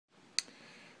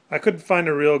I couldn't find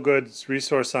a real good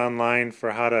resource online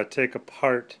for how to take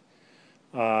apart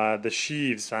the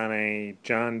sheaves on a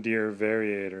John Deere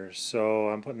Variator, so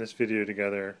I'm putting this video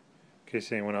together in case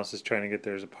anyone else is trying to get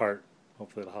theirs apart.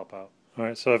 Hopefully it'll help out.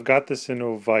 Alright, so I've got this into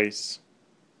a vise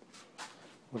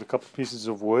with a couple pieces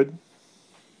of wood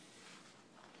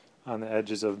on the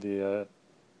edges of the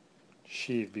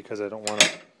sheave because I don't want to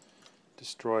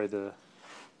destroy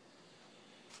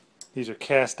these are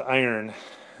cast iron.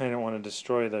 I don't want to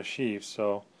destroy the sheave,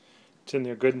 so it's in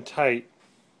there good and tight,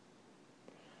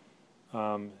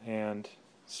 and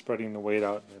spreading the weight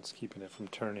out, and it's keeping it from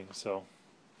turning. So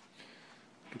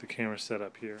get the camera set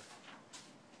up here.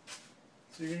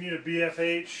 So you need a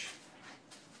BFH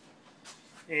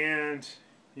and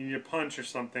you need a punch or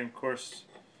something. Of course,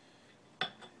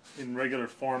 in regular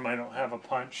form I don't have a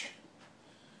punch,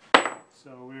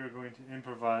 so we are going to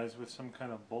improvise with some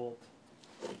kind of bolt.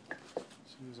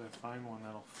 As soon as I find one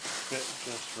that'll fit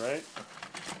just right.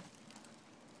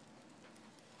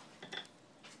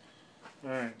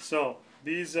 Alright, so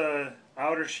these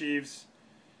outer sheaves,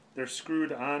 they're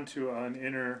screwed onto an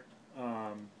inner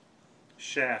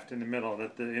shaft in the middle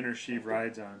that the inner sheave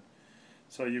rides on.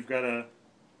 So you've got to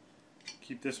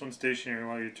keep this one stationary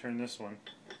while you turn this one.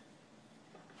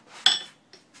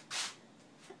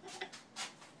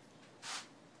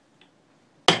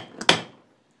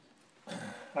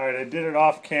 Alright, I did it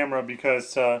off camera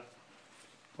because, well,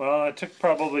 it took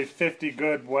probably 50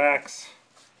 good whacks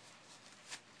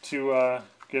to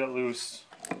get it loose.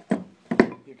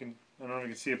 You can, I don't know if you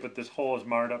can see it, but this hole is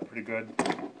marred up pretty good.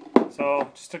 So,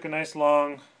 just took a nice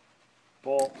long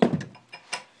bolt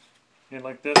in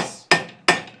like this.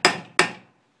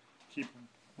 Keep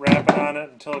wrapping on it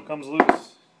until it comes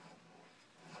loose.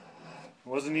 It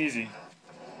wasn't easy.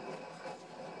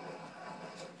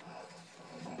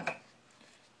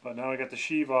 But now I got the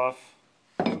sheave off.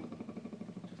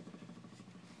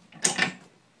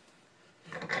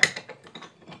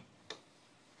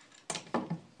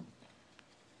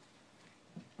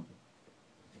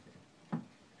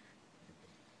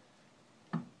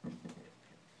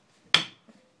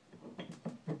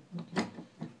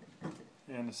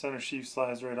 And the center sheave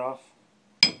slides right off.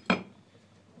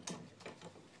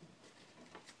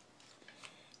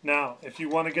 Now, if you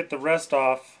want to get the rest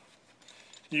off,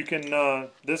 you can,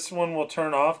 this one will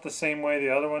turn off the same way the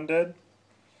other one did,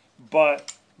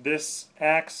 but this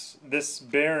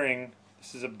bearing,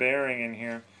 this is a bearing in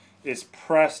here, is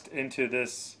pressed into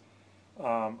this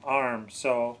arm.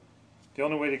 So the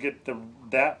only way to get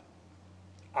that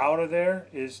out of there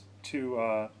is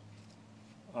to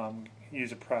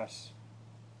use a press.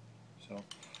 So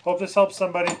hope this helps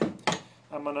somebody.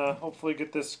 I'm gonna hopefully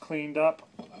get this cleaned up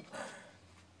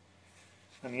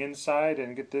on the inside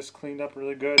and get this cleaned up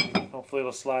really good. Hopefully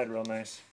it'll slide real nice.